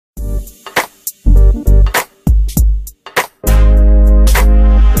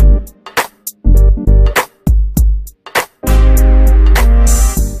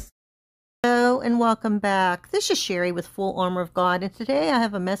welcome back. This is Sherry with Full Armor of God, and today I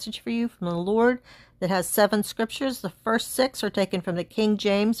have a message for you from the Lord that has 7 scriptures. The first 6 are taken from the King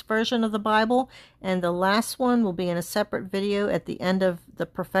James Version of the Bible, and the last one will be in a separate video at the end of the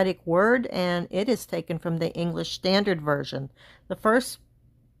prophetic word, and it is taken from the English Standard Version. The first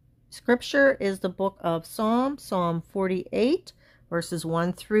scripture is the book of Psalm 48, verses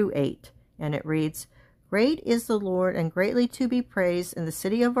 1 through 8, and it reads, "Great is the Lord, and greatly to be praised in the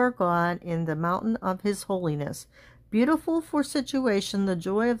city of our God, in the mountain of his holiness. Beautiful for situation, the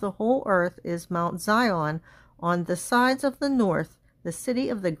joy of the whole earth is Mount Zion, on the sides of the north, the city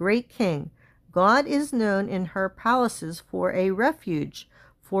of the great King. God is known in her palaces for a refuge.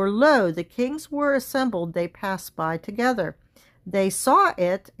 For lo, the kings were assembled, they passed by together. They saw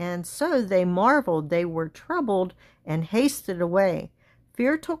it, and so they marveled, they were troubled, and hasted away.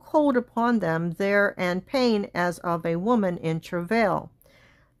 Fear took hold upon them there, and pain as of a woman in travail.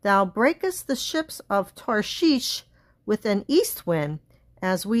 Thou breakest the ships of Tarshish with an east wind.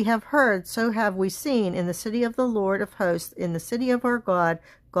 As we have heard, so have we seen in the city of the Lord of hosts, in the city of our God.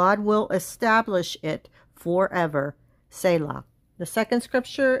 God will establish it forever. Selah." The second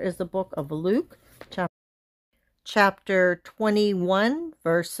scripture is the book of Luke, chapter 21,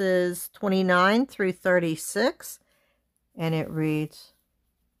 verses 29 through 36, and it reads,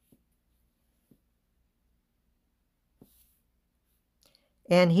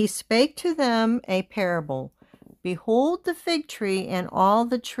 "And he spake to them a parable. Behold the fig tree and all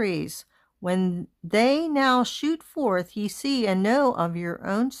the trees. When they now shoot forth, ye see and know of your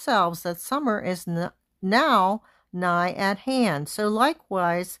own selves that summer is now nigh at hand. So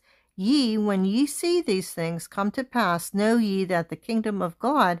likewise ye, when ye see these things come to pass, know ye that the kingdom of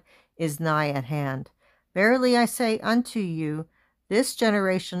God is nigh at hand. Verily I say unto you, this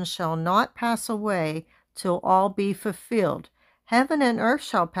generation shall not pass away till all be fulfilled. Heaven and earth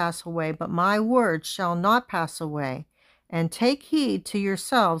shall pass away, but my words shall not pass away. And take heed to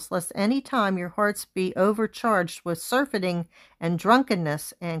yourselves, lest any time your hearts be overcharged with surfeiting and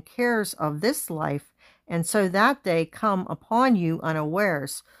drunkenness and cares of this life, and so that day come upon you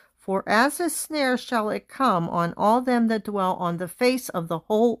unawares. For as a snare shall it come on all them that dwell on the face of the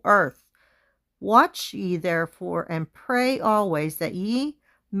whole earth. Watch ye therefore, and pray always, that ye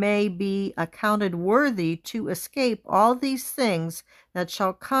may be accounted worthy to escape all these things that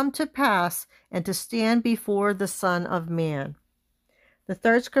shall come to pass, and to stand before the Son of Man." The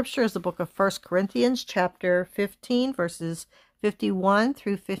third scripture is the book of 1 Corinthians, chapter 15, verses 51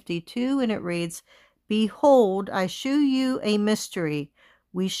 through 52, and it reads, "Behold, I shew you a mystery.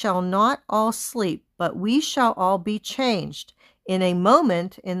 We shall not all sleep, but we shall all be changed, in a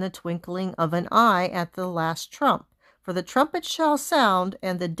moment, in the twinkling of an eye, at the last trump. For the trumpet shall sound,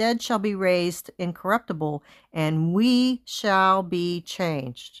 and the dead shall be raised incorruptible, and we shall be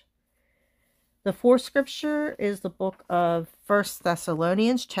changed." The fourth scripture is the book of 1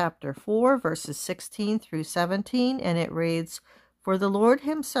 Thessalonians, chapter 4, verses 16 through 17, and it reads, "For the Lord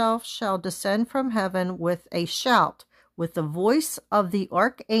himself shall descend from heaven with a shout, with the voice of the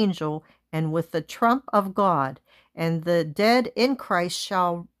archangel, and with the trump of God, and the dead in Christ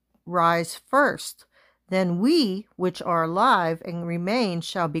shall rise first. Then we, which are alive and remain,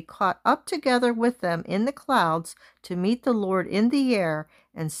 shall be caught up together with them in the clouds to meet the Lord in the air,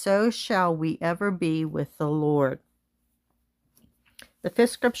 and so shall we ever be with the Lord." The fifth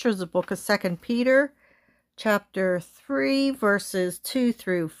scripture is the book of 2 Peter, chapter 3, verses 2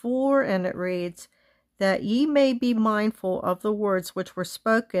 through 4, and it reads, "That ye may be mindful of the words which were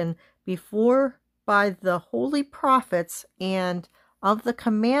spoken before by the holy prophets, and of the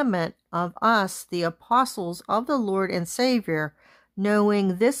commandment of us, the apostles of the Lord and Savior,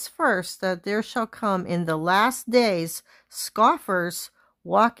 knowing this first, that there shall come in the last days scoffers,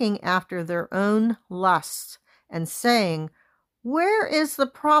 walking after their own lusts, and saying, Where is the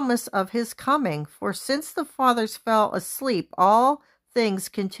promise of his coming? For since the fathers fell asleep, all things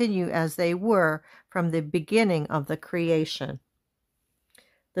continue as they were from the beginning of the creation."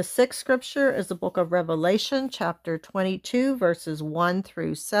 The sixth scripture is the book of Revelation, chapter 22, verses 1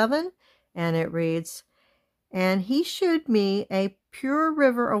 through 7, and it reads, "And he shewed me a pure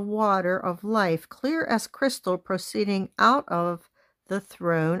river of water of life, clear as crystal, proceeding out of the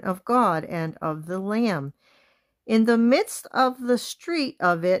throne of God and of the Lamb. In the midst of the street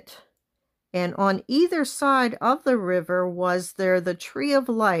of it, and on either side of the river, was there the tree of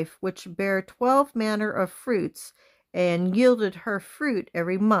life, which bare 12 manner of fruits, and yielded her fruit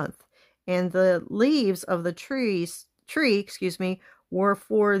every month. And the leaves of the tree, were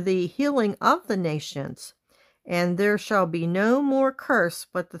for the healing of the nations. And there shall be no more curse,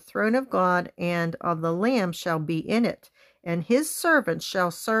 but the throne of God and of the Lamb shall be in it, and his servants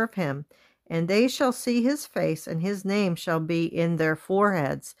shall serve him. and they shall see his face, and his name shall be in their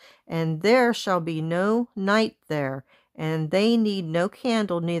foreheads, and there shall be no night there, and they need no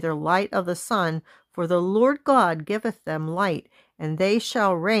candle, neither light of the sun, for the Lord God giveth them light, and they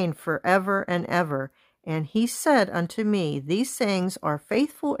shall reign forever and ever. And he said unto me, These sayings are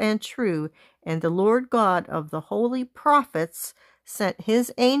faithful and true, and the Lord God of the holy prophets sent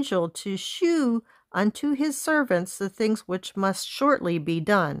his angel to shew unto his servants the things which must shortly be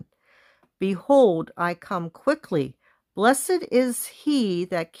done. Behold, I come quickly. Blessed is he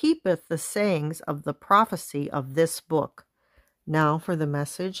that keepeth the sayings of the prophecy of this book. Now for the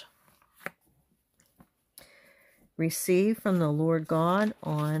message received from the Lord God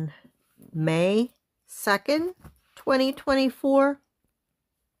on May 2nd, 2024.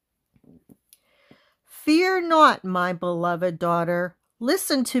 Fear not, my beloved daughter.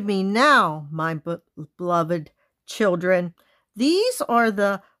 Listen to me now, my beloved children. These are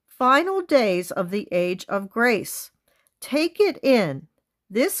the final days of the age of grace. Take it in.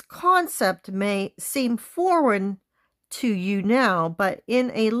 This concept may seem foreign to you now, but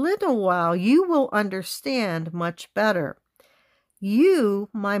in a little while you will understand much better. You,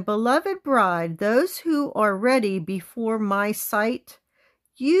 my beloved bride, those who are ready before my sight,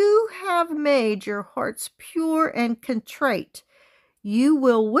 you have made your hearts pure and contrite. You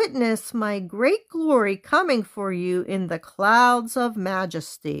will witness my great glory coming for you in the clouds of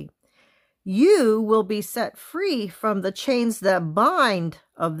majesty. You will be set free from the chains that bind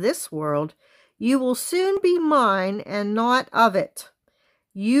of this world. You will soon be mine and not of it.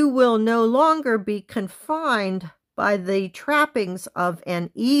 You will no longer be confined by the trappings of an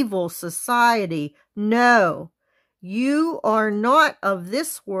evil society. No, you are not of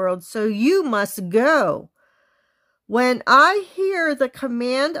this world, so you must go. When I hear the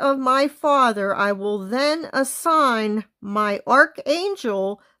command of my Father, I will then assign my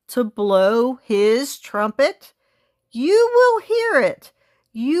archangel to blow his trumpet. You will hear it.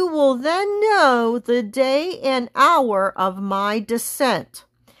 You will then know the day and hour of my descent.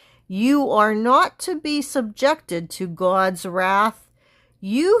 You are not to be subjected to God's wrath.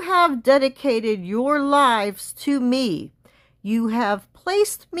 You have dedicated your lives to me. You have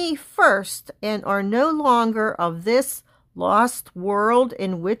placed me first and are no longer of this lost world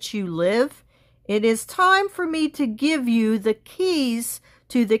in which you live. It is time for me to give you the keys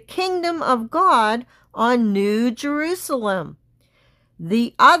to the kingdom of God on New Jerusalem.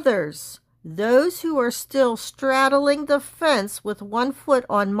 The others, those who are still straddling the fence with one foot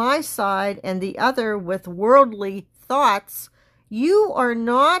on my side and the other with worldly thoughts, you are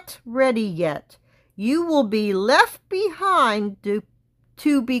not ready yet. You will be left behind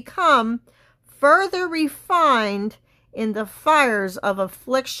to become further refined in the fires of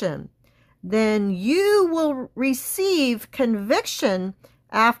affliction. Then you will receive conviction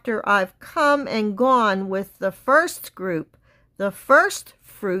after I've come and gone with the first group, the first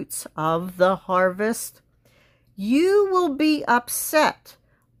fruits of the harvest. You will be upset,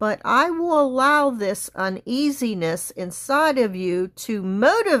 but I will allow this uneasiness inside of you to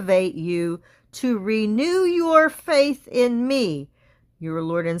motivate you to renew your faith in me, your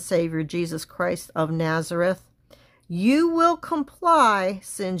Lord and Savior Jesus Christ of Nazareth. You will comply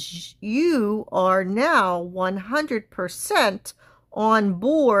since you are now 100% on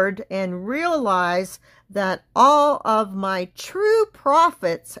board and realize that all of my true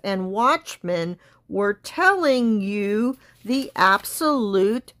prophets and watchmen were telling you the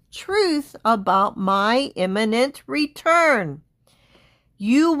absolute truth about my imminent return.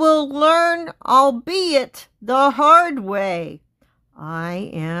 You will learn, albeit the hard way.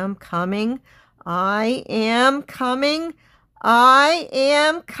 I am coming. I am coming. I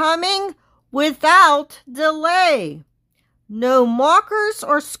am coming without delay. No mockers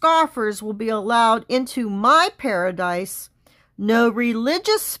or scoffers will be allowed into my paradise. No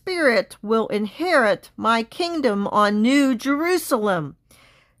religious spirit will inherit my kingdom on New Jerusalem.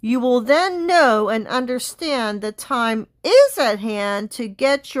 You will then know and understand the time is at hand to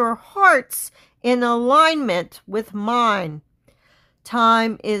get your hearts in alignment with mine.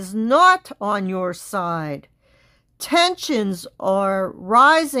 Time is not on your side. Tensions are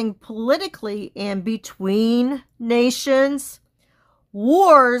rising politically and between nations.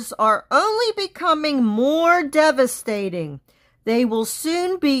 Wars are only becoming more devastating. They will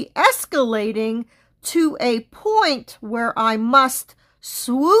soon be escalating to a point where I must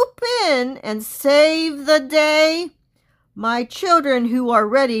swoop in and save the day. My children who are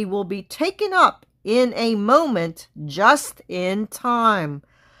ready will be taken up in a moment, just in time.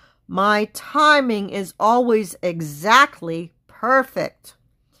 My timing is always exactly perfect.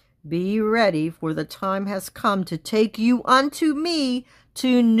 Be ready, for the time has come to take you unto me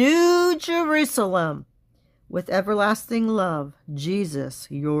to New Jerusalem. With everlasting love, Jesus,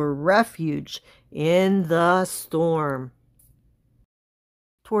 your refuge in the storm.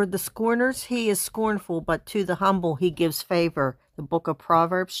 Toward the scorners he is scornful, but to the humble he gives favor. The book of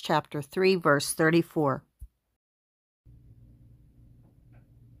Proverbs, chapter 3, verse 34.